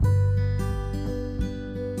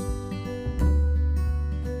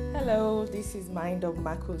Hello, this is Mind of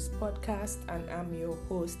Marcos podcast, and I'm your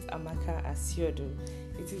host, Amaka Asiodo.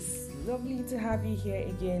 It is lovely to have you here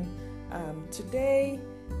again today,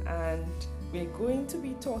 and we're going to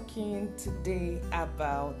be talking today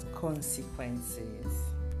about consequences.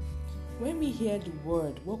 When we hear the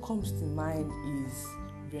word, what comes to mind is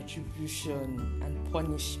retribution and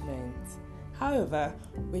punishment. However,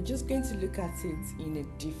 we're just going to look at it in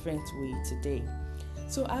a different way today.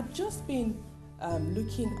 So I've just been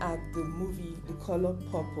looking at the movie The Color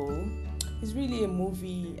Purple. It's really a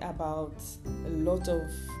movie about a lot of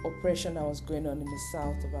oppression that was going on in the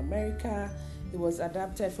South of America. It was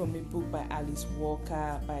adapted from a book by Alice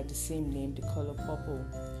Walker by the same name, The Color Purple.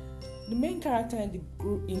 The main character in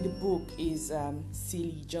the book is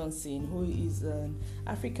Celie Johnson, who is an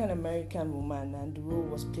African-American woman, and the role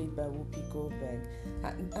was played by Whoopi Goldberg.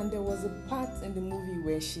 And there was a part in the movie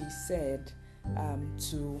where she said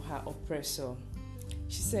to her oppressor,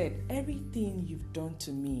 she said, "Everything you've done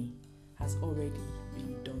to me has already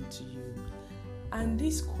been done to you." And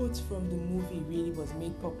this quote from the movie really was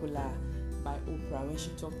made popular by Oprah when she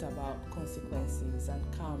talked about consequences and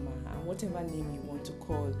karma and whatever name you want to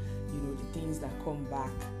call, the things that come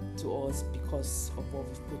back to us because of what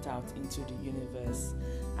we've put out into the universe.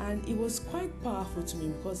 And it was quite powerful to me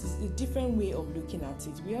because it's a different way of looking at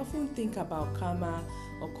it. We often think about karma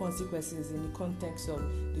or consequences in the context of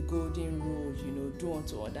the golden rule, do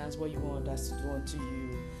unto others what you want others to do unto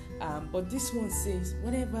you. But this one says,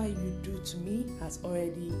 whatever you do to me has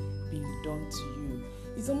already been done to you.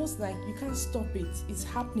 It's almost like you can't stop it. It's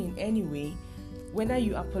happening anyway, whether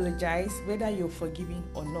you apologize, whether you're forgiving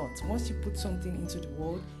or not. Once you put something into the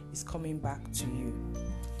world, it's coming back to you.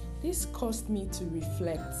 This caused me to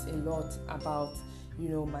reflect a lot about,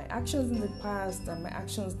 my actions in the past and my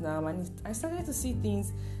actions now. And I started to see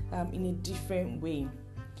things in a different way.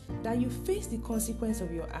 That you face the consequence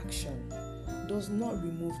of your action does not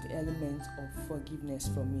remove the element of forgiveness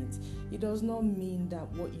from it. It does not mean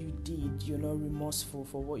that what you did, you're not remorseful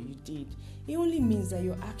for what you did. It only means that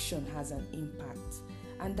your action has an impact,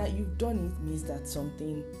 and that you've done it means that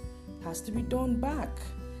something has to be done back.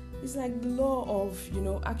 It's like the law of,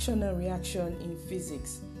 action and reaction in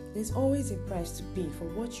physics. There's always a price to pay for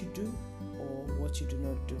what you do or what you do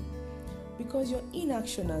not do. Because your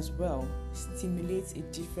inaction as well stimulates a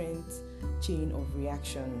different chain of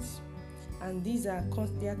reactions. And there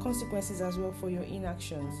are consequences as well for your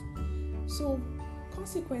inactions. So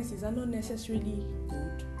consequences are not necessarily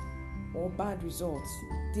good or bad results.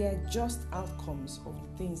 They are just outcomes of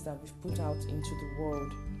the things that we've put out into the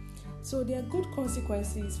world. So there are good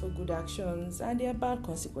consequences for good actions, and there are bad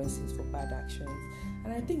consequences for bad actions.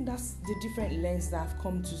 And I think that's the different lens that I've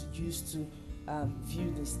come to use to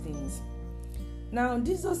view these things. Now,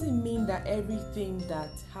 this doesn't mean that everything that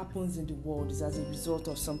happens in the world is as a result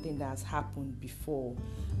of something that has happened before,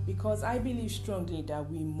 because I believe strongly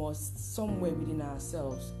that we must, somewhere within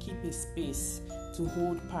ourselves, keep a space to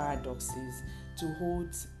hold paradoxes, to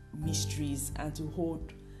hold mysteries, and to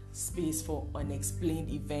hold space for unexplained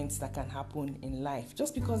events that can happen in life.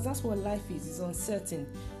 Just because that's what life is. It's uncertain.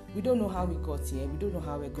 We don't know how we got here. We don't know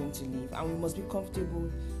how we're going to live, and we must be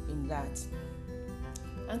comfortable in that.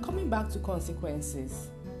 And coming back to consequences,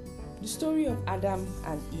 the story of Adam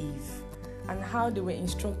and Eve and how they were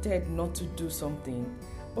instructed not to do something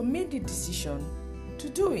but made the decision to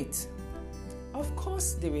do it. Of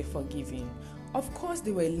course they were forgiven. Of course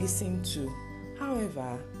they were listened to.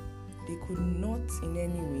 However, they could not in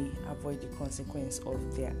any way avoid the consequence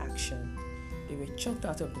of their action. They were chucked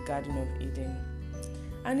out of the Garden of Eden.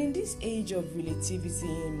 And in this age of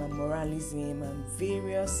relativism and moralism and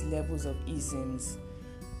various levels of isms,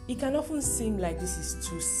 it can often seem like this is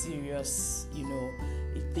too serious,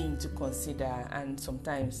 a thing to consider, and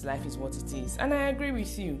sometimes life is what it is. And I agree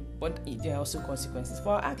with you, but there are also consequences for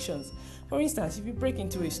our actions. For instance, if you break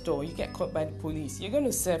into a store, you get caught by the police, you're going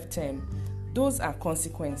to serve term. Those are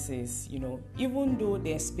consequences, even though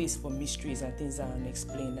there's space for mysteries and things that are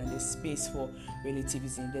unexplained, and there's space for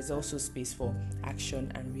relativism, there's also space for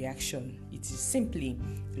action and reaction. It is simply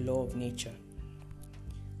the law of nature.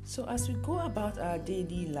 So as we go about our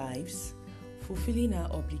daily lives, fulfilling our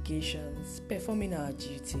obligations, performing our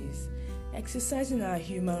duties, exercising our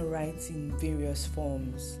human rights in various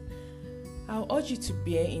forms, I'll urge you to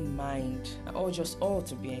bear in mind, I urge us all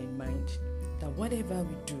to bear in mind, that whatever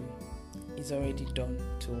we do is already done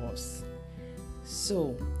to us.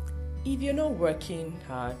 So, if you're not working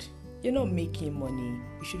hard, you're not making money,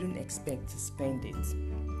 you shouldn't expect to spend it.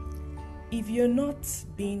 If you're not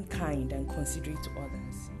being kind and considerate to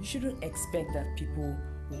others, you shouldn't expect that people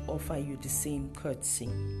will offer you the same courtesy.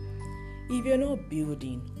 If you're not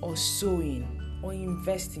building or sowing or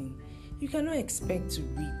investing, you cannot expect to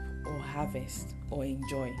reap or harvest or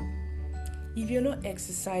enjoy. If you're not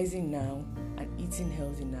exercising now and eating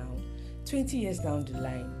healthy now, 20 years down the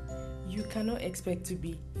line, you cannot expect to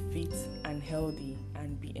be fit and healthy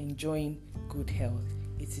and be enjoying good health.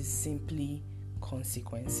 It is simply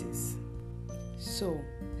consequences. So,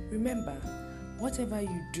 remember, whatever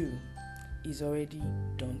you do is already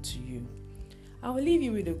done to you. I will leave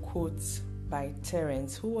you with a quote by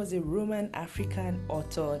Terence, who was a Roman African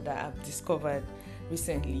author that I've discovered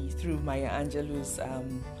recently through Maya Angelou's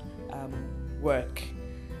work.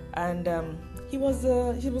 And he was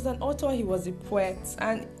an author, he was a poet,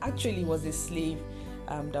 and actually was a slave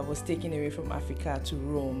that was taken away from Africa to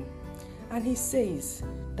Rome. And he says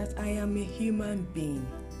that I am a human being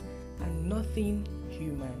and nothing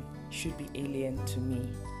human should be alien to me.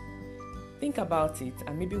 Think about it,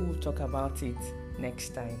 and maybe we'll talk about it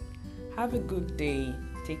next time. Have a good day.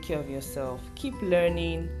 Take care of yourself. Keep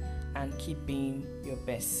learning and keep being your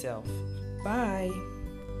best self. Bye.